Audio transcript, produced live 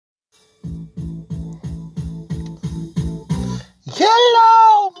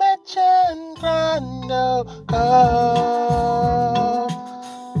Yellow mansion chronicles.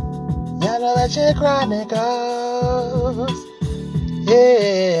 Yellow mansion chronicles.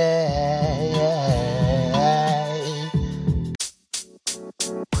 Yeah.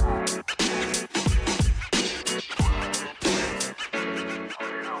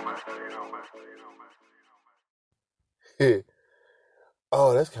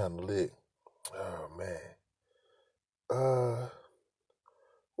 Oh, that's kind of lit. Oh man.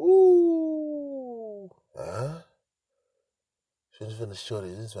 Ooh. She just finna show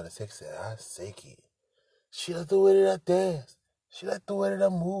this. Just finna sexy. I sake it. She like the way that I dance. She like the way that I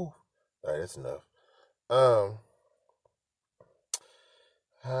move. Alright, that's enough.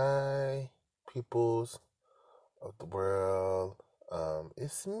 Hi, peoples of the world.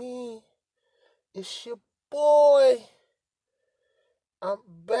 It's me. It's your boy. I'm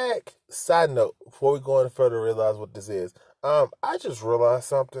back. Side note, before we go any further, realize what this is. I just realized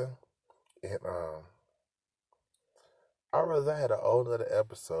something, and I realized I had an old other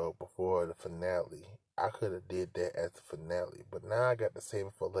episode before the finale. I could have did that as the finale, but now I got to save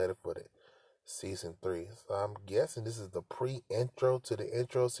it for later for the season 3. So I'm guessing this is the pre-intro to the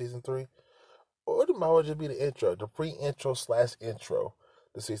intro season 3, or it might well just be the intro, the pre-intro / intro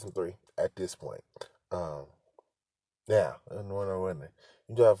to season 3 at this point. Now, I don't know when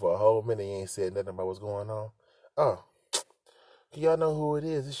you drive for a whole minute, you ain't said nothing about what's going on. Oh, y'all know who it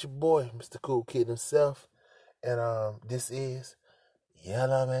is? It's your boy, Mr. Cool Kid himself, and this is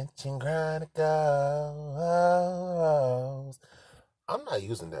Yellow Mansion Chronicles. I'm not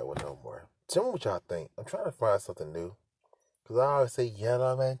using that one no more. Tell me what y'all think. I'm trying to find something new, cause I always say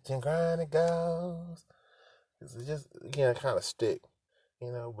Yellow Mansion Chronicles. It's just kind of stick,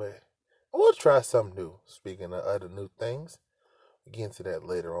 but I want to try something new. Speaking of other new things, we get into that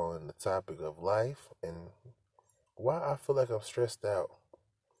later on in the topic of life and why I feel like I'm stressed out.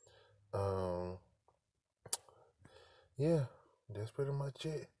 Yeah, that's pretty much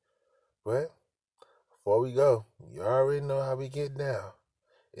it. But before we go, you already know how we get down.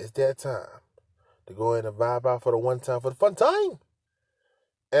 It's that time to go in and vibe out for the one time, for the fun time.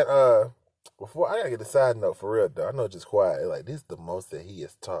 And before I gotta get a side note for real though, I know it's just quiet. Like, this is the most that he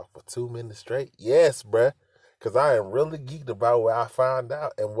has talked for 2 minutes straight. Yes, bruh. Cause I am really geeked about what I found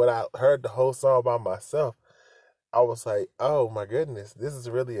out and what I heard the whole song by myself. I was like, oh my goodness, this is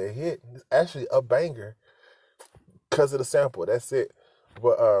really a hit. It's actually a banger. Cause of the sample. That's it.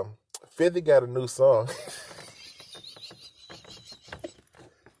 But 50 got a new song.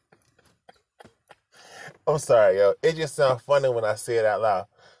 I'm sorry, yo. It just sounds funny when I say it out loud.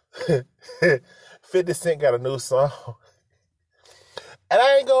 50 Cent got a new song. And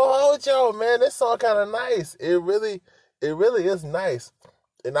I ain't gonna hold y'all, man. This song kind of nice. It really is nice.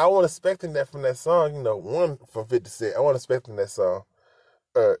 And I wasn't expecting that from that song. One, from 50 Cent. I wasn't expecting that song.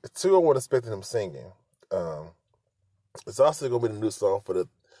 2, I wasn't expecting him singing. It's also gonna be the new song for the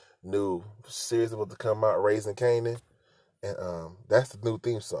new series about to come out, Raising Kanan. And that's the new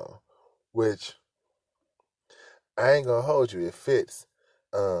theme song, which I ain't gonna hold you. It fits.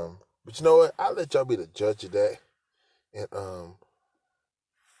 But you know what? I'll let y'all be the judge of that. And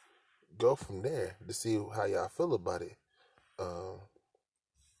go from there to see how y'all feel about it.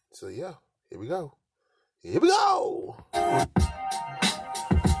 So yeah, here we go. Yeah.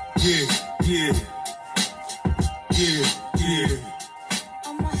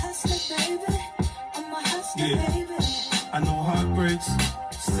 I'm a hustler, baby. I know heartbreaks,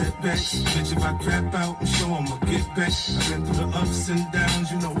 setbacks. Bitch, if I crap out, I'm sure I'ma get back. I've been through the ups and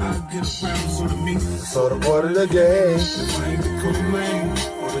downs, I'll get around. So to me, So the part of the game. if I ain't the cool man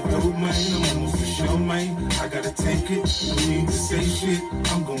or the dope man, I'm almost for sure, man. I gotta take it. No need to say shit.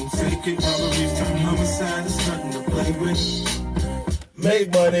 I'm gonna take it. Robberies turn homicide. It's nothing to play with.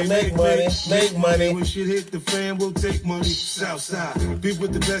 Make money. When shit hit the fan, we'll take money. Southside. Be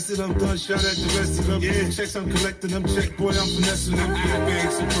with the best of them, done shot at the rest of them. Yeah. Checks, I'm collecting them. Check, boy, I'm finessing them. Big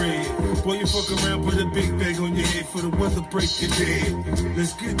bags of bread. Boy, you fuck around, put a big bag on your head for the weather, break your dead.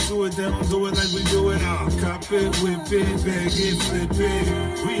 Let's get to it, then do it like we do it. Cop it, whip it, bag it, flip it.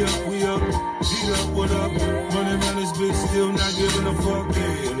 We up. Beat up, what up? Running around this bitch, still not giving a fuck.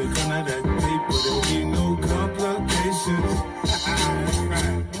 Yeah. When it come out that paper, there'll be no complications.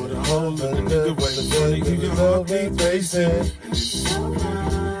 Put a hole in the nigga right in front of you, your heart be racing.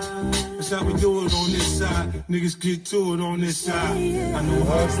 That's how we do it on this side. Niggas get to it on this side. I know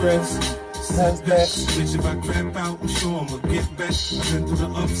heartbreaks, setbacks. Bitch, if I crap out, I'm sure I'ma get back. I've been through the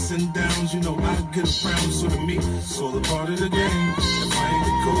ups and downs, I'll get around. So to me, it's all a part of the game. If I ain't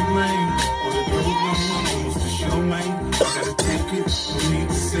the cool lane or the dope man, I'm almost for sure, man. I gotta take it, no need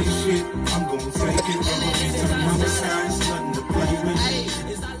to say shit. I'm gonna take it. I'm gonna be to the homicide, it's nothing to play with.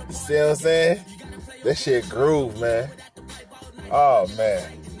 See what I'm saying? That shit groove, man. Oh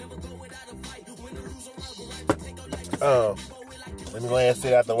man. Let me go ahead and say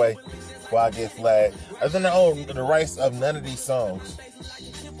it out the way before I get flagged. I don't own the rights of none of these songs.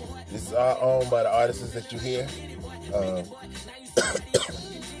 This is all owned by the artists that you hear.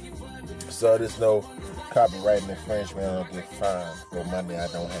 So there's no copyright infringement. I don't get fined for money I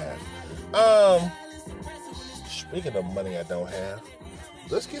don't have. Speaking of money I don't have,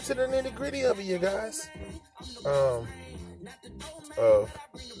 let's get to the nitty gritty of it, you guys. Of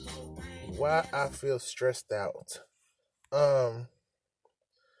why I feel stressed out.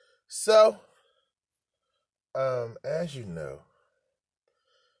 So, as you know,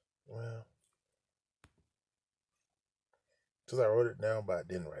 well, because I wrote it down, but I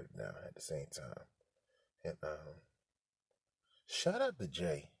didn't write it down at the same time. And, shout out to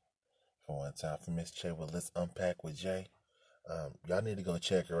Jay for one time for Miss Che with Let's Unpack with Jay. Y'all need to go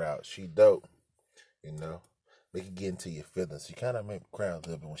check her out. She dope, you know. Make it get into your feelings. She kind of made me cry a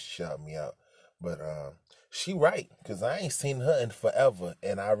little bit when she shouted me out. But she right, because I ain't seen her in forever,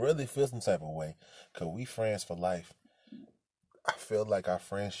 and I really feel some type of way, because we friends for life. I feel like our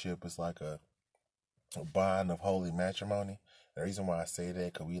friendship is like a bond of holy matrimony. The reason why I say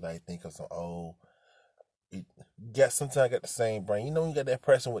that, because we like think of some old, sometimes got the same brain. You know when you got that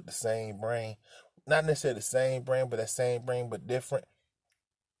person with the same brain, not necessarily the same brain, but that same brain, but different.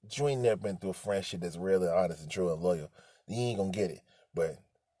 You ain't never been through a friendship that's really honest and true and loyal. You ain't gonna get it. But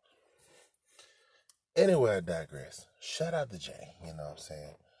anyway, I digress. Shout out to Jay. You know what I'm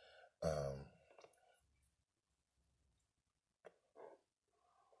saying?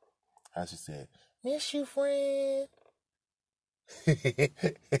 How she said, "Miss you, friend."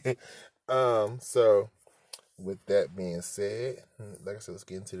 So with that being said, like I said, let's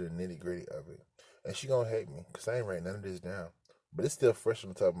get into the nitty gritty of it. And she gonna hate me because I ain't writing none of this down. But it's still fresh on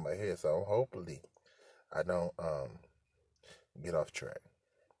the top of my head, so hopefully I don't get off track.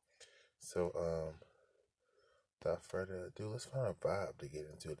 So without further ado, let's find a vibe to get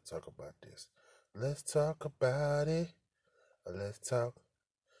into to talk about this. Let's talk about it. Let's talk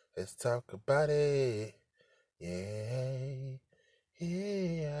about it. Yeah.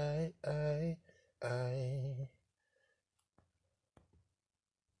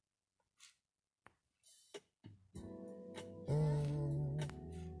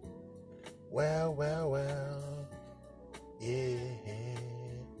 Well. Yeah.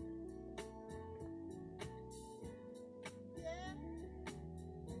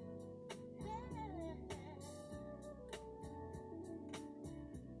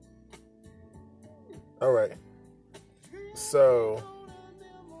 All right. So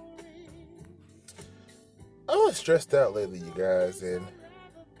I'm stressed out lately, you guys, and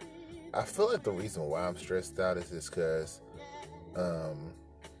I feel like the reason why I'm stressed out is just because I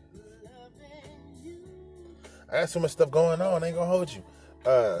got so much stuff going on. I ain't gonna hold you.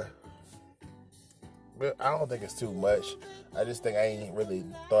 But I don't think it's too much. I just think I ain't really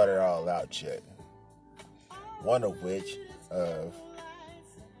thought it all out yet. One of which,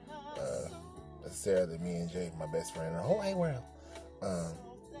 necessarily me and Jay, my best friend in the whole wide world,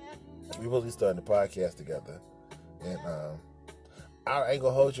 we really started the podcast together. And I ain't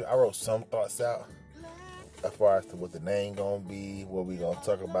gonna hold you. I wrote some thoughts out as far as to what the name gonna be, what we gonna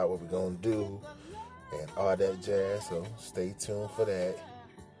talk about, what we gonna do, and all that jazz. So stay tuned for that.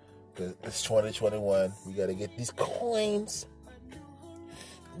 Cause it's 2021. We gotta get these coins,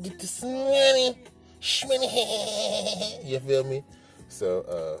 get this money, you feel me?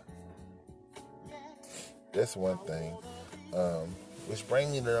 So that's one thing. Which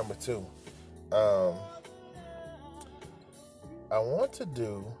brings me to number 2. I want to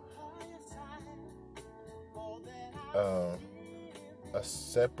do a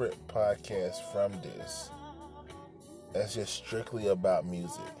separate podcast from this that's just strictly about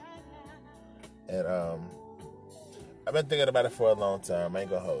music. And I've been thinking about it for a long time. I ain't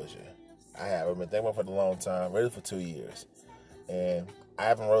gonna hold you. I've been thinking about it for a long time, really for 2 years. And I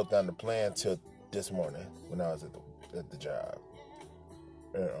haven't wrote down the plan till this morning when I was at the job.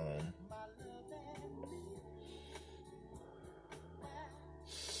 And,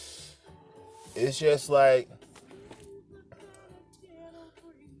 it's just like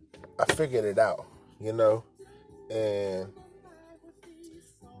I figured it out, you know? And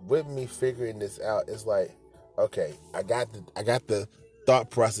with me figuring this out, it's like, okay, I got the thought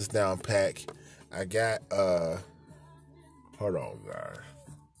process down pat. I got hold on, guys.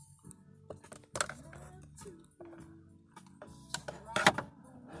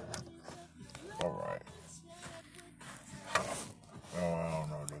 All right. Oh, I don't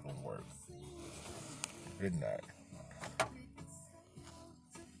know if it's gonna work. Good night.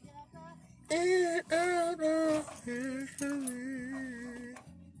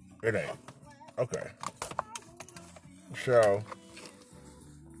 It ain't. Okay. So,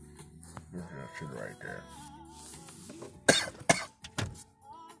 this is that shit right there.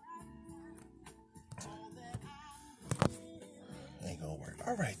 Ain't gonna work.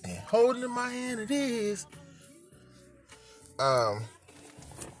 All right then. Holding in my hand it is.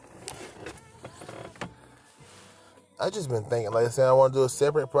 I just been thinking, like I said, I want to do a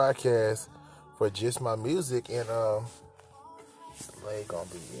separate podcast for just my music, and ain't gonna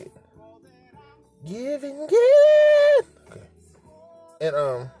be it. Give and get. Okay. And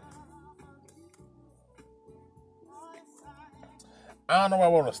I don't know where I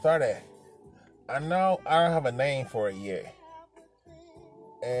want to start at. I know I don't have a name for it yet,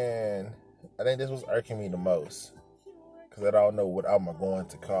 and I think this was irking me the most because I don't know what I'm going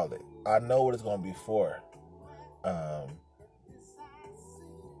to call it. I know what it's going to be for.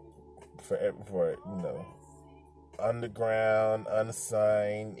 For underground,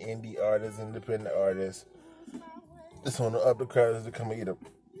 unsigned, indie artists, independent artists. It's on the upper curves to come either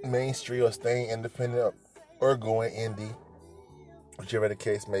mainstream or staying independent or going indie, whichever the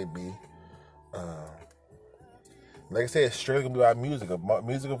case may be. Like I said, it's strictly gonna be about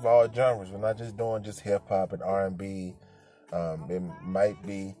music of all genres. We're not just doing just hip hop and R&B. It might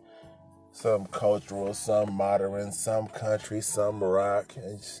be some cultural, some modern, some country, some rock.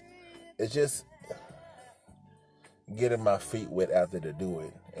 It's just getting my feet wet out there to do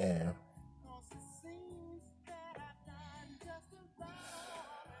it. And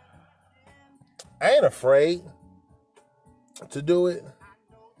I ain't afraid to do it.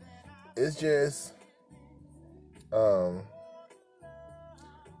 It's just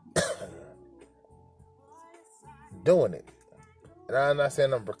doing it. And I'm not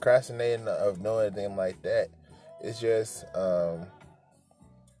saying I'm procrastinating of doing anything like that. It's just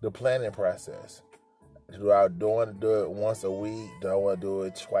the planning process. Do I want to do it once a week? Do I want to do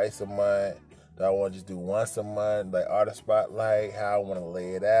it twice a month? Do I want to just do once a month, like Artist Spotlight, how I want to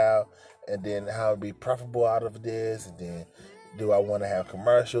lay it out, and then how to be profitable out of this, and then do I want to have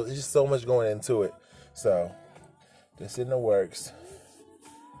commercials? It's just so much going into it. So, this in the works.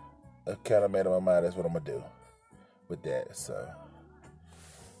 I kind of made up my mind that's what I'm going to do with that. So,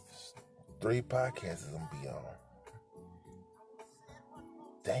 3 podcasts is going to be on.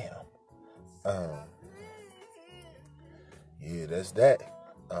 Damn. Yeah, that's that.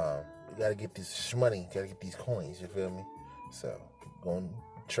 You gotta get this money, gotta get these coins, you feel me? So, gonna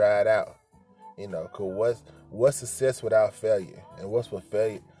try it out. Cause what's success without failure? And what's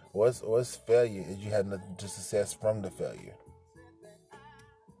failure? What's failure is you have nothing to success from the failure.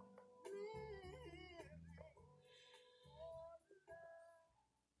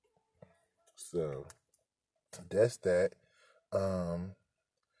 So, that's that.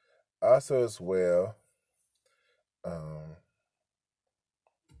 Also as well,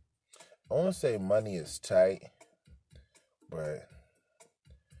 I want to say money is tight, but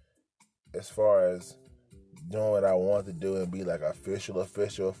as far as doing what I want to do and be like official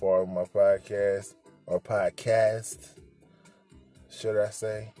for my podcast or podcast, should I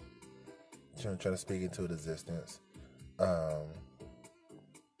say? I'm trying to speak into existence.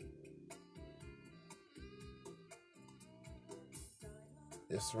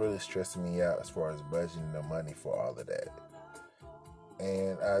 It's really stressing me out as far as budgeting the money for all of that.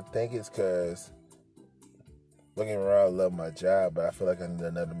 And I think it's because, looking around, I love my job, but I feel like I need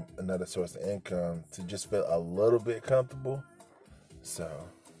another source of income to just feel a little bit comfortable. So,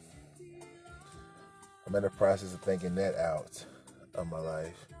 I'm in the process of thinking that out of my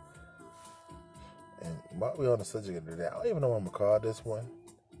life. And while we're on the subject of that, I don't even know what I'm going to call this one.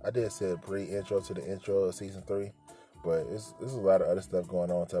 I did say a pre-intro to the intro of season 3, but there's a lot of other stuff going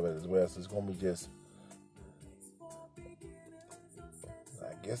on top of it as well, so it's going to be just,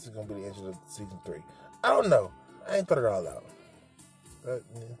 I guess it's going to be the intro to season 3. I don't know. I ain't thought it all out.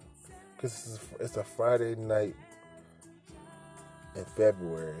 Because it's a Friday night in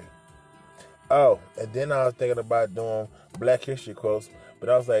February. Oh, and then I was thinking about doing Black History quotes, but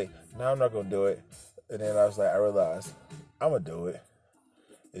I was like, no, I'm not going to do it. And then I was like, I realized, I'm going to do it.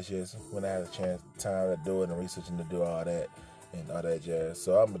 It's just when I have a chance, time to do it and researching to do all that and all that jazz.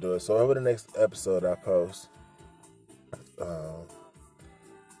 So I'm going to do it. So over the next episode I post,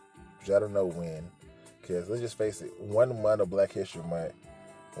 which I don't know when, because let's just face it, 1 month of Black History Month,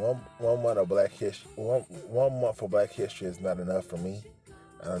 one month of Black History, one month for Black History is not enough for me.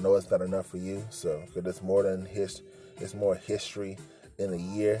 I know it's not enough for you, so because it's more than history, it's more history in a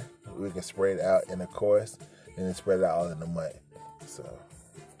year. We can spread it out in a course and then spread it out all in a month. So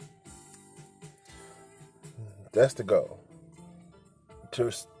that's the goal.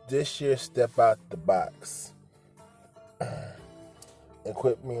 To this year, step out the box and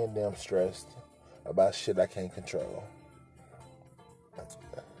quit being damn stressed about shit I can't control.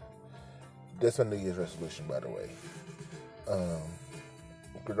 That's a New Year's resolution, by the way.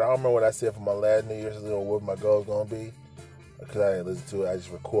 Because I don't remember what I said for my last New Year's resolution, what my goal's going to be. Because I didn't listen to it. I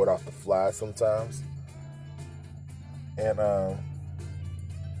just record off the fly sometimes. And,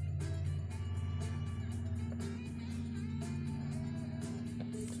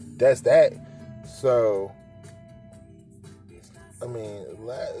 that's that. So, I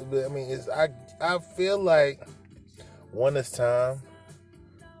feel like one is time,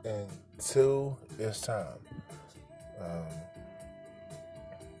 and two is time.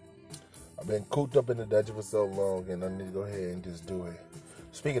 I've been cooped up in the dungeon for so long, and I need to go ahead and just do it.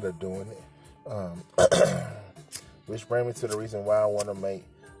 Speaking of doing it, which brings me to the reason why I want to make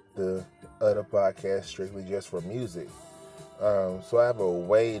the other podcast strictly just for music. So I have a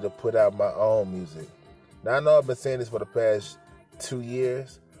way to put out my own music. Now, I know I've been saying this for the past 2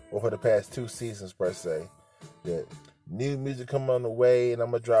 years, or for the past 2 seasons per se, that new music coming on the way, and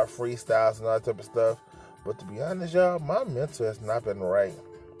I'm going to drop freestyles and all that type of stuff. But to be honest, y'all, my mental has not been right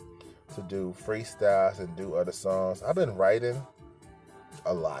to do freestyles and do other songs. I've been writing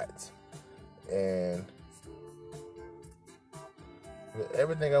a lot. And with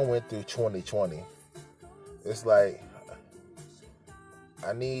everything I went through 2020, it's like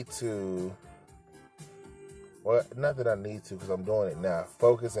I need to, well, not that I need to, because I'm doing it now,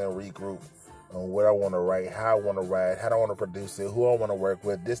 focus and regroup on what I want to write, how I want to write, how I want to produce it, who I want to work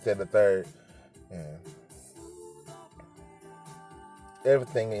with, this, that, and the third, and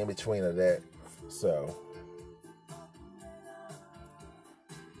everything in between of that. So,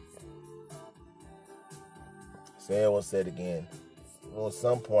 say I will say it again. Well, at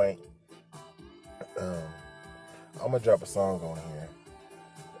some point, I'm going to drop a song on here,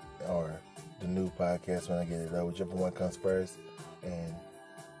 or the new podcast when I get it up, whichever one comes first, and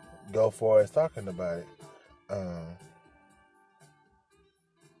go for it, talking about it.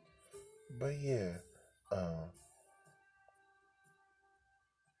 But yeah,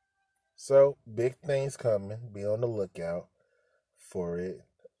 so big things coming. Be on the lookout for it,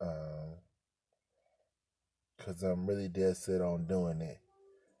 because I'm really dead set on doing it.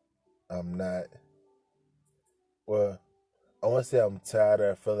 I'm not, well, I want to say I'm tired,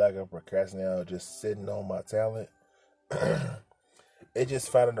 or I feel like I'm procrastinating, or just sitting on my talent. It's just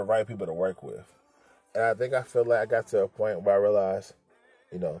finding the right people to work with. And I think I feel like I got to a point where I realized,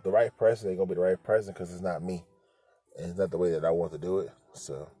 the right person ain't going to be the right person because it's not me. And it's not the way that I want to do it.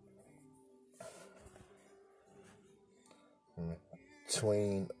 So,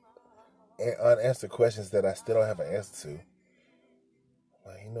 between unanswered questions that I still don't have an answer to,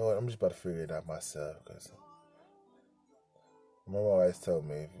 like, you know what, I'm just about to figure it out myself. Because my mom always told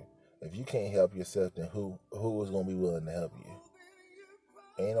me, if you can't help yourself, then who is going to be willing to help you?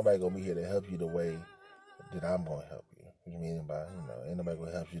 Ain't nobody going to be here to help you the way that I'm going to help you. What you mean by, ain't nobody going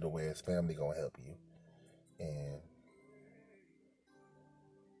to help you the way his family going to help you. And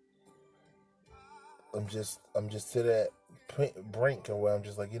I'm just to that brink where I'm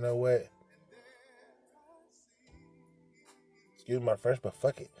just like, you know what? Excuse my French, but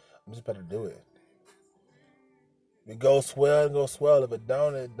fuck it. I'm just about to do it. If it goes swell, it goes swell. If it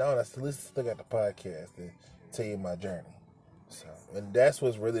don't, it don't. I still got the podcast to tell you my journey. So, and that's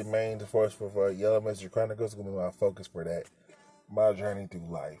what's really main for us for Yellow Messenger Chronicles. It's going to be my focus for that. My journey through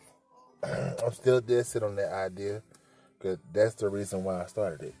life. I'm still dead set on that idea, because that's the reason why I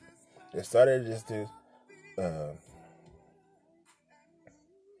started it. It started just to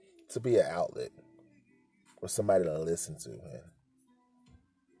be an outlet for somebody to listen to, man.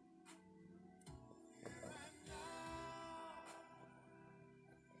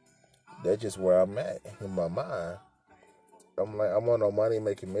 That's just where I'm at in my mind. I'm like, I'm on no money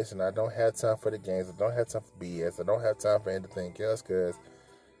making mission. I don't have time for the games. I don't have time for BS. I don't have time for anything else, because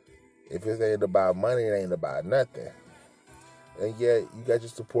if it ain't about money, it ain't about nothing. And yeah, you got your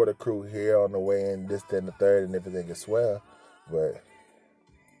supporter crew here on the way, and this, that, and the third, and everything is swell. But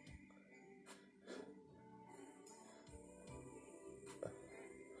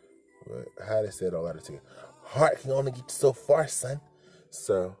how they said all that to you, heart can only get you so far, son.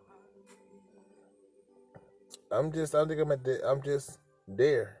 So I'm just there.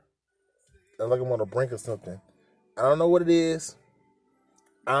 I'm like I'm on the brink of something. I don't know what it is.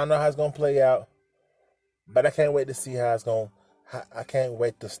 I don't know how it's gonna play out, but I can't wait to see how it's gonna. I can't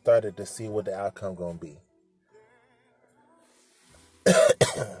wait to start it to see what the outcome gonna be.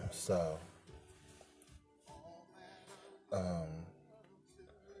 So,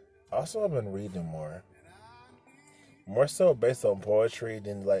 also I've been reading more so based on poetry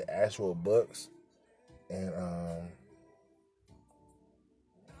than like actual books, and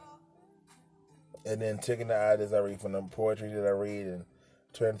and then taking the ideas I read from the poetry that I read and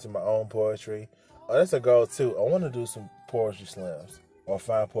turn it to my own poetry. Oh, that's a goal too. I want to do some poetry slams or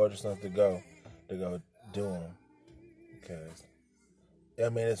find poetry slams to go do them. Because I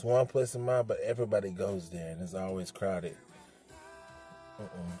mean, it's one place in mind, but everybody goes there and it's always crowded.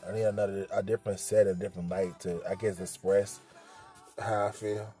 I need a different set, a different light to, I guess, express how I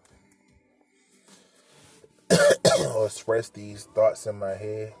feel or express these thoughts in my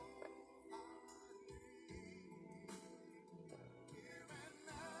head.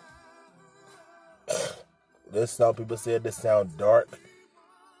 Some people said this sound dark,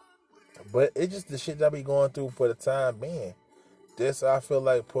 but it's just the shit that I be going through for the time being. This I feel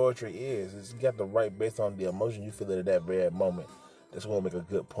like poetry is. It's got the right based on the emotion you feel at that very moment. That's gonna make a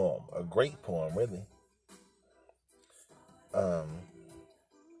good poem, a great poem, really.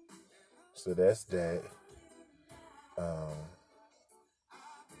 So that's that.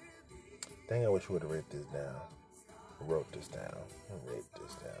 Dang, I wish we would have wrote this down. Wrote this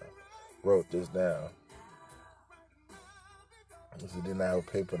down. So then I have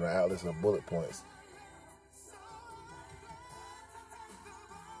paper and outlets and bullet points.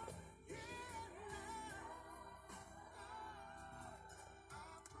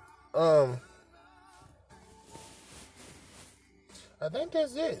 I think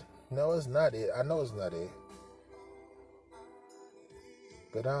that's it. No, it's not it. I know it's not it.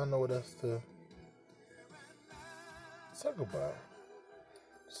 But I don't know what else to talk about.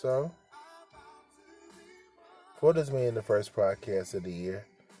 So, for this being the first podcast of the year,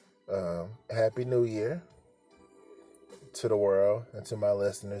 Happy New Year to the world and to my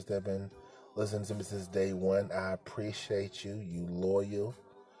listeners that have been listening to me since day one. I appreciate you. You loyal.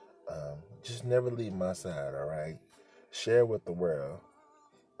 Just never leave my side, all right? Share with the world.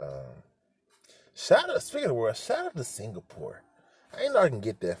 Speaking of the world, shout out to Singapore. I didn't know I can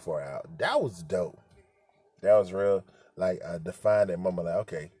get that far out. That was dope. That was real. Like, I defined that moment, like,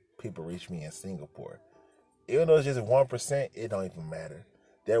 okay, people reach me in Singapore. Even though it's just 1%, it don't even matter.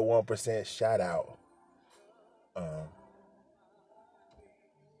 That 1%, shout out.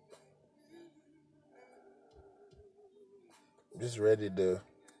 Just ready to,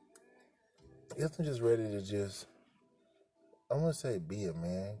 I guess I'm just ready to just, I'm going to say be a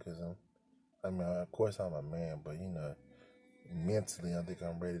man, because of course I'm a man, but, you know, mentally I think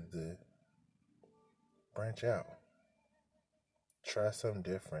I'm ready to branch out. Try something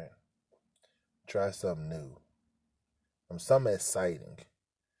different. Try something new. Something exciting. It's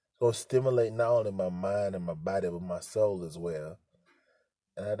going to stimulate not only my mind and my body, but my soul as well.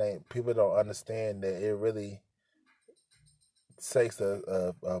 And I think people don't understand that it really takes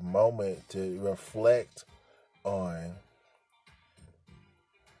a moment to reflect on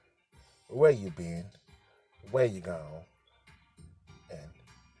where you been, where you gone, and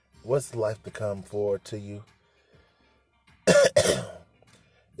what's life to come forward to you.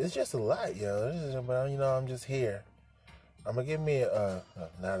 It's just a lot, yo. But you know, I'm just here. I'm gonna give me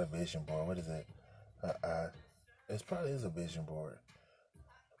not a vision board. What is it? It probably is a vision board,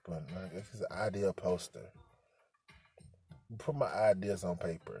 but it's an idea poster. Put my ideas on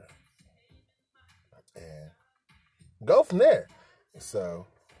paper and go from there. So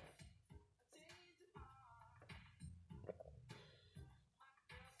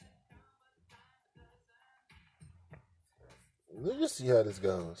let's just see how this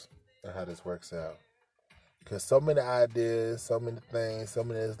goes and how this works out. Because so many ideas, so many things,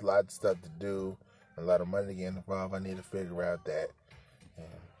 there's a lot of stuff to do, a lot of money to get involved. I need to figure out that.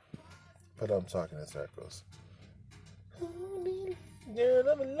 But I'm talking in circles. Girl,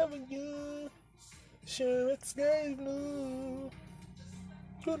 I'm loving you. Sure, it's sky blue.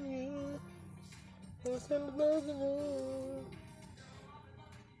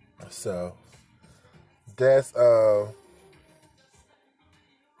 So that's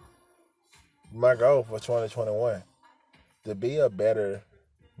my goal for 2021, to be a better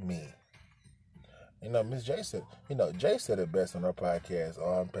me. You know, Miss J said, Jay said it best on our podcast,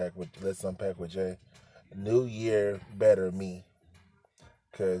 Let's Unpack with Jay. New year, better me.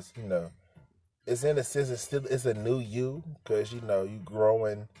 Because, it's in a sense, it's a new you. Because, you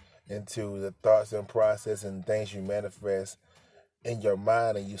growing into the thoughts and process and things you manifest in your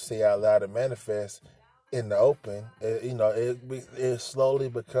mind and you say out loud and manifest in the open. It slowly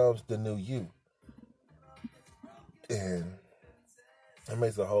becomes the new you. And it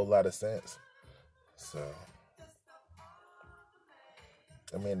makes a whole lot of sense. So,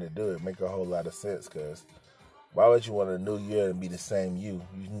 to do it, make a whole lot of sense, because why would you want a new year and be the same you?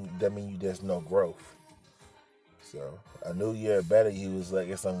 That means there's no growth. So, a new year, better you is like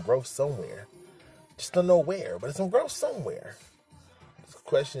it's some growth somewhere. Just don't know where, but it's some growth somewhere.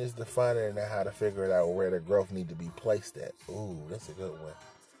 question is to find it and how to figure it out where the growth need to be placed at. Ooh, that's a good one.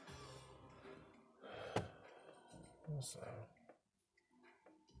 So,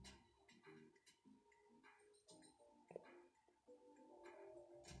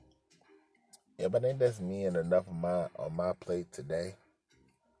 yeah, but I think that's me and enough of on my plate today,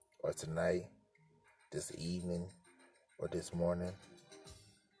 or tonight, this evening, or this morning.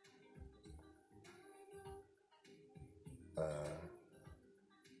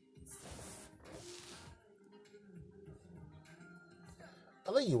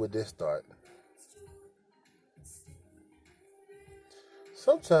 I'll leave you with this thought.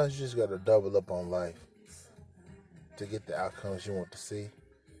 Sometimes you just gotta double up on life to get the outcomes you want to see.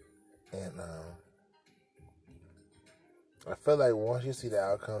 And I feel like once you see the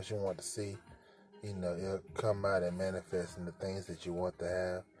outcomes you want to see, it'll come out and manifest in the things that you want to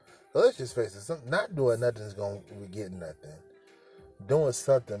have. But let's just face it, not doing nothing is going to get nothing. Doing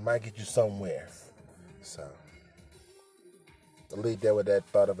something might get you somewhere. So, I'll leave that with that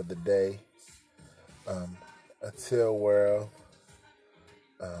thought of the day. Until world,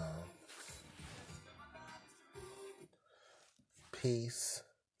 peace,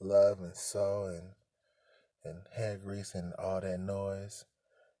 love, and soul, and hair grease and all that noise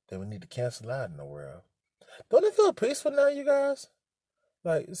that we need to cancel out in the world. Don't it feel peaceful now, you guys?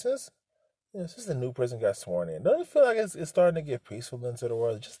 Like, since the new president got sworn in, don't it feel like it's starting to get peaceful into the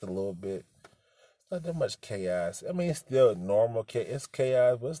world just a little bit? It's not that much chaos. I mean, it's still normal chaos. It's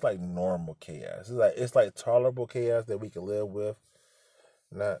chaos, but it's like normal chaos. It's like tolerable chaos that we can live with.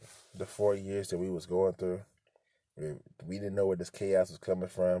 Not the 4 years that we was going through. We didn't know where this chaos was coming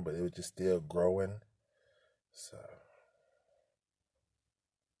from, but it was just still growing. So,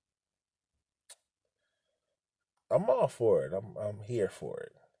 I'm all for it. I'm here for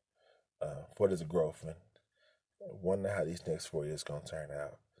it. For this growth, and wonder how these next 4 years gonna turn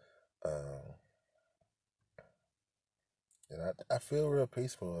out. And I feel real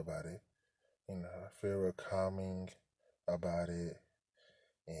peaceful about it. I feel real calming about it,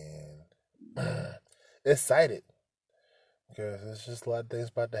 and excited because it's just a lot of things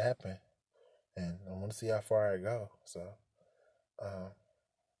about to happen, and I want to see how far I go. So,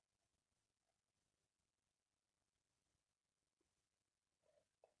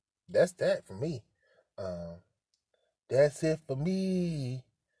 that's that for me. That's it for me.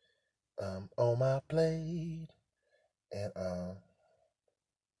 On my plate, and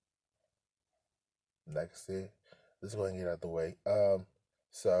like I said, let's go ahead and get out of the way.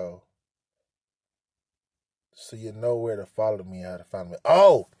 So you know where to follow me, how to find me.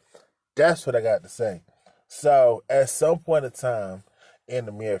 Oh, that's what I got to say. So at some point in time in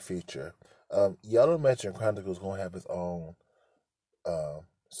the near future, Yellow Mansion Chronicles is gonna have its own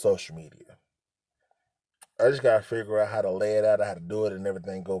social media. I just gotta figure out how to lay it out, how to do it, and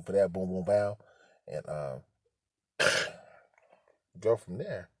everything. Go for that, boom, boom, bow, and go from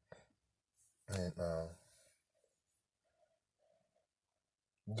there. And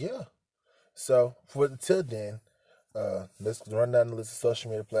yeah. So till then, let's run down the list of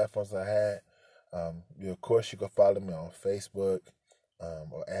social media platforms I had. Of course, you can follow me on Facebook,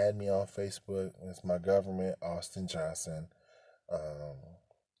 or add me on Facebook. It's my government, Austin Johnson.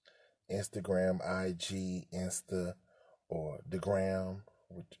 Instagram, IG, Insta, or the Gram,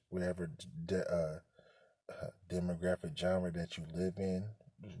 whatever demographic genre that you live in,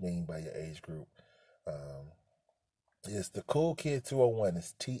 meaning by your age group. It's the Cool Kid 201.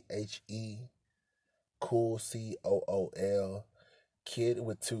 It's THE Cool COOL Kid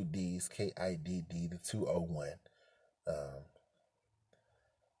with 2 D's, KIDD, the 201.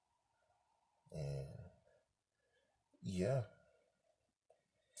 And yeah,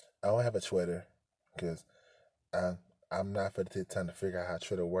 I don't have a Twitter because I'm not for the time to figure out how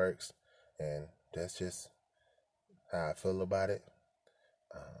Twitter works, and that's just how I feel about it.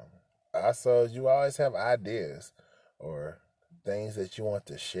 Also, you always have ideas or things that you want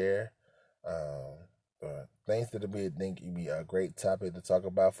to share, or things that would be a great topic to talk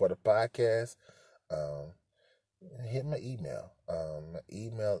about for the podcast. Hit my email. My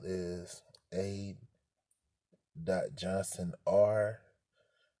email is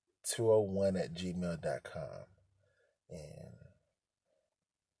a.johnsonr201@gmail.com. And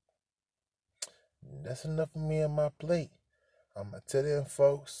that's enough of me on my plate. Until then,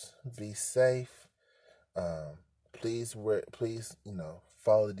 folks, be safe. Please,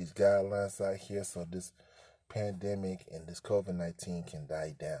 follow these guidelines out here so this pandemic and this COVID-19 can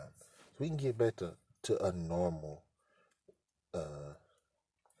die down. So we can get back to a normal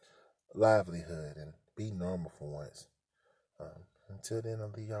livelihood and be normal for once. Until then, I'll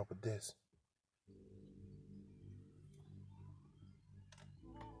leave y'all with this.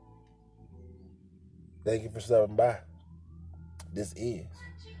 Thank you for stopping by. This is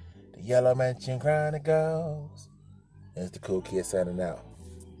the Yellow Mansion Chronicles. And it's the Cool Kid signing out.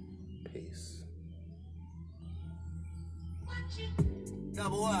 Peace.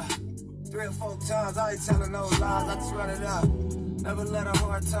 Double up. 3 or 4 times, I ain't telling no lies, I just run it up. Never let a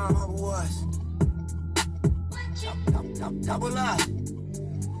hard time humble us. Double up.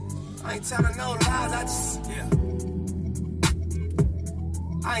 I ain't telling no lies, I just, yeah.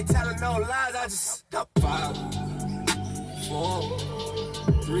 I ain't telling no lies, I just, 5, 4,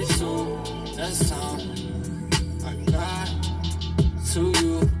 3, 2, that's time. I got to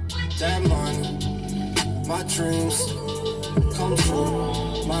you, that money, my dreams come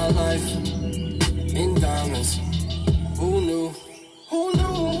true, my life in diamonds. Who knew